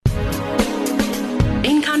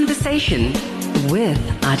Conversation with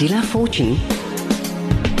Adila Fortune.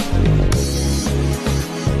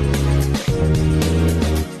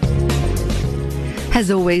 As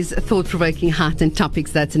always, thought-provoking, heightened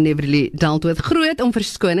topics that's inevitably dealt with. Groot om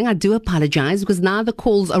verskoning. I do apologize because now the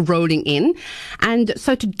calls are rolling in. And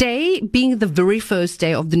so today, being the very first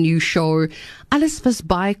day of the new show, alles was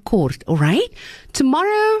baie kort, all right?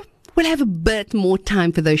 Tomorrow, we'll have a bit more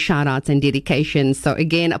time for those shout-outs and dedications. So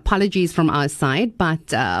again, apologies from our side.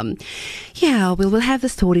 But yeah, we'll have the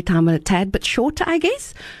story time a tad bit shorter, I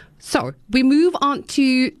guess. So, we move on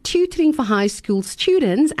to tutoring for high school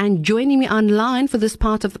students, and joining me online for this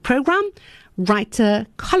part of the program, writer,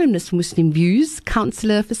 columnist Muslim Views,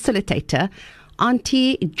 counsellor, facilitator,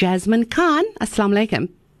 Auntie Jasmine Khan. Assalamu alaikum.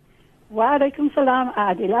 Wa alaikum salam,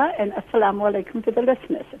 Adila, and assalamu alaikum to the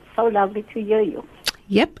listeners. It's so lovely to hear you.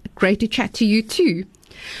 Yep, great to chat to you too.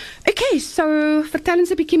 Okay, so, vertel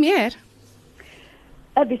ons 'n bietjie meer.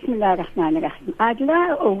 Bismillah ar-Rahman ar-Rahim.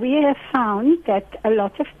 Adla, we have found that a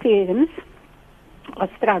lot of parents are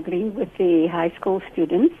struggling with the high school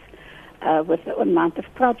students, with the amount of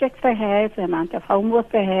projects they have, the amount of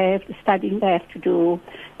homework they have, the studying they have to do,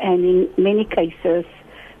 and in many cases,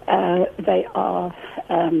 they are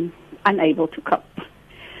unable to cope.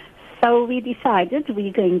 So we decided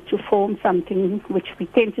we're going to form something which we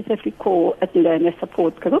tentatively call a learner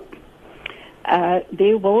support group.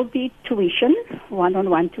 There will be tuition,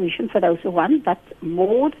 one-on-one tuition for those who want, but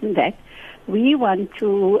more than that, we want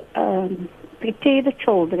to prepare the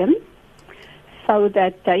children so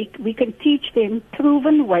that we can teach them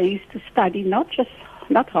proven ways to study, not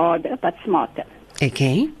harder, but smarter.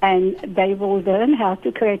 Okay. And they will learn how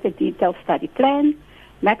to create a detailed study plan,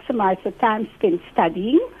 maximize the time spent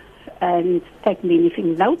studying, and take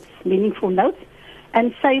meaningful notes,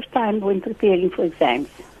 and save time when preparing for exams.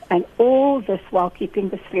 And all this while keeping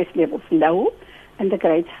the stress levels low and the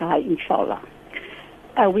grades high, inshallah.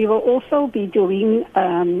 We will also be doing,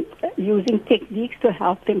 using techniques to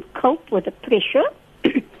help them cope with the pressure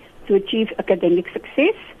to achieve academic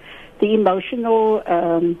success, the emotional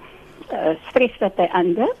stress that they're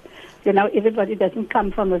under. You know, everybody doesn't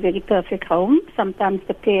come from a very perfect home. Sometimes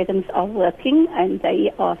the parents are working and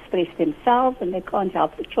they are stressed themselves and they can't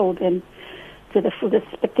help the children to the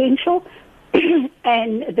fullest potential.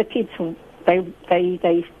 And the kids,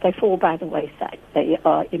 they fall by the wayside. They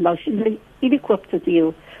are emotionally ill-equipped to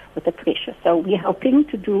deal with the pressure. So we're hoping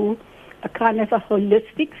to do a kind of a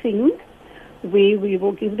holistic thing where we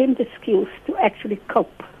will give them the skills to actually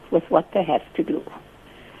cope with what they have to do.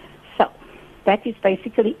 So that is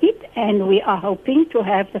basically it. And we are hoping to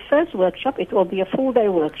have the first workshop. It will be a full-day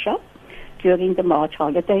workshop during the March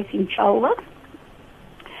holidays, inshallah.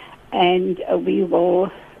 And we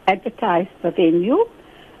will advertise the venue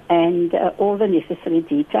and all the necessary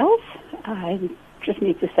details. I just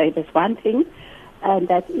need to say this one thing, and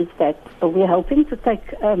that is that we're hoping to take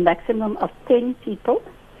a maximum of 10 people.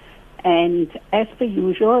 And as per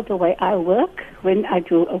usual, the way I work, when I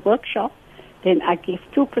do a workshop, then I give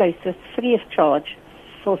 2 places free of charge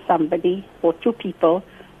for somebody or 2 people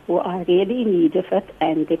who are really in need of it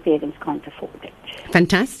and their parents can't afford it.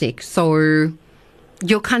 Fantastic. So,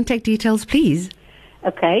 your contact details, please.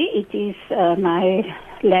 Okay, it is my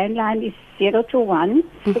landline is 021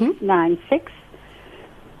 696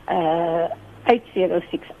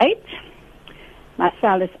 8068. My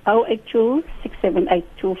cell is 082 678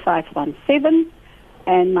 2517,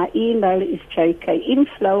 and my email is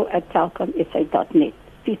jkinflow@telcomsa.net.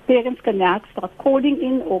 These parents can now start calling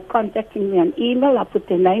in or contacting me on email. I'll put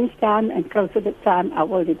their names down, and close to the time I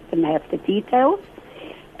will let them have the details.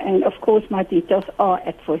 And, of course, my details are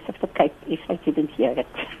at Voice of the Cape, if I didn't hear it.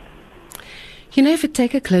 You know, if you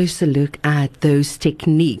take a closer look at those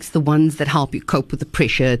techniques, the ones that help you cope with the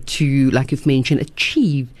pressure to, like you've mentioned,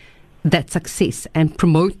 achieve that success and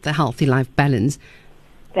promote the healthy life balance.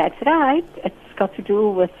 That's right. It's got to do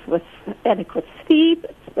with adequate sleep,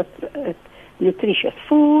 with nutritious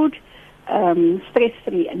food,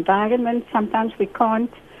 stress-free environment. Sometimes we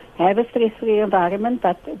can't have a stress-free environment,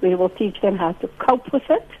 but we will teach them how to cope with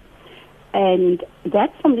it. And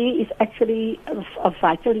that, for me, is actually of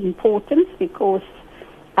vital importance, because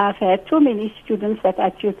I've had too many students that I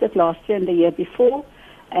tutored last year and the year before,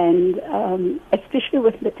 and especially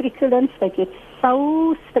with matriculants, they get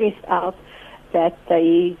so stressed out that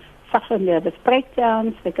they suffer nervous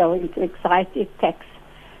breakdowns, they go into anxiety attacks,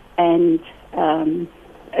 and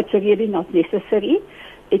it's really not necessary.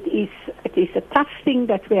 It is a tough thing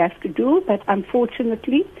that we have to do, but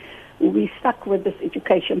unfortunately, we're stuck with this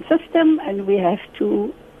education system, and we have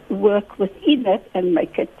to work within it and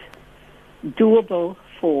make it doable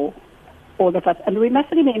for all of us. And we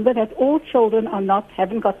must remember that all children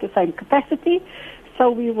haven't got the same capacity. So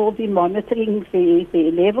we will be monitoring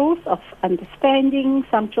the levels of understanding.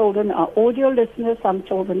 Some children are audio listeners, some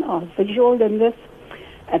children are visual learners,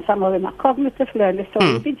 and some of them are cognitive learners. So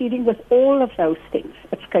we'll be dealing with all of those things.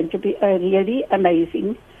 It's going to be a really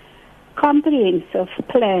amazing, comprehensive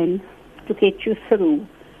plan to get you through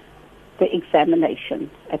the examination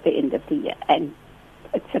at the end of the year. And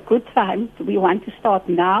it's a good time. We want to start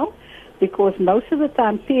now because most of the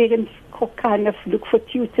time parents kind of look for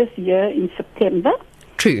tutors here in September.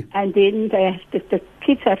 True. And then the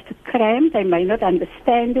kids have to cram. They may not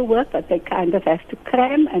understand the work, but they kind of have to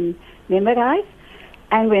cram and memorize.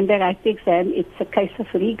 And when they write the exam, it's a case of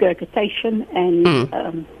regurgitation, and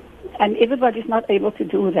everybody's not able to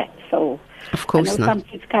do that. So, of course, I know some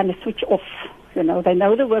kids kind of switch off. You know, they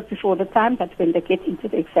know the work before the time, but when they get into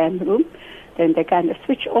the exam room, then they kind of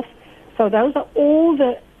switch off. So those are all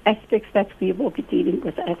the aspects that we will be dealing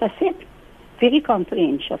with. As I said, very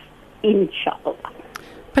comprehensive, inshallah.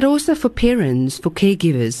 But also for parents, for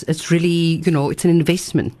caregivers, it's really, it's an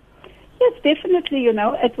investment. Yes, definitely,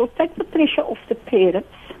 it will take the pressure off the parents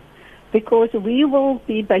because we will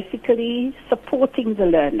be basically supporting the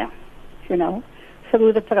learner,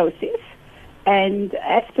 through the process. And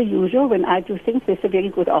as per usual, when I do things, there's a very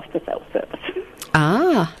good after-sales service.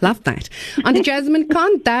 Ah, love that. Auntie Jasmine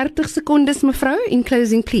Khan, 30 seconds, mevrou, in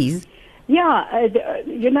closing, please. Yeah,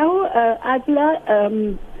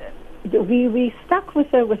 Adla, we stuck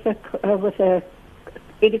with a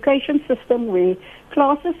education system where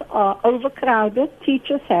classes are overcrowded.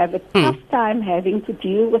 Teachers have a tough time having to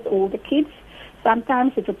deal with all the kids.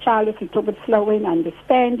 Sometimes if a child is a little bit slow in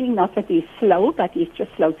understanding, not that he's slow, but he's just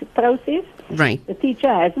slow to process. Right. The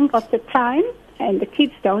teacher hasn't got the time, and the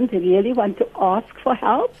kids don't really want to ask for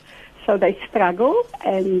help, so they struggle.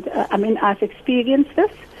 And, I've experienced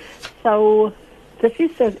this. So this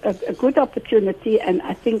is a good opportunity, and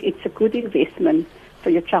I think it's a good investment for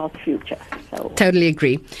your child's future. So. Totally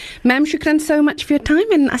agree. Ma'am, shukran so much for your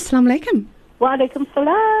time, and assalamu alaikum. Wa alaikum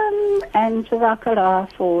salam, and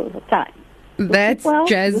jazakallah for the time. That's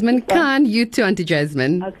Jasmine Khan. You too, Auntie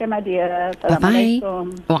Jasmine. Okay, my dear. Bye-bye.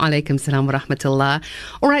 Wa alaikum salam wa rahmatullah.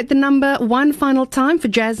 All right, the number one final time for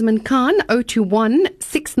Jasmine Khan, 021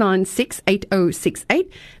 696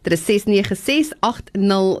 8068. That is 696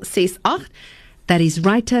 8068. That is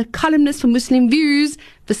writer, columnist for Muslim Views,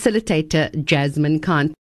 facilitator Jasmine Khan.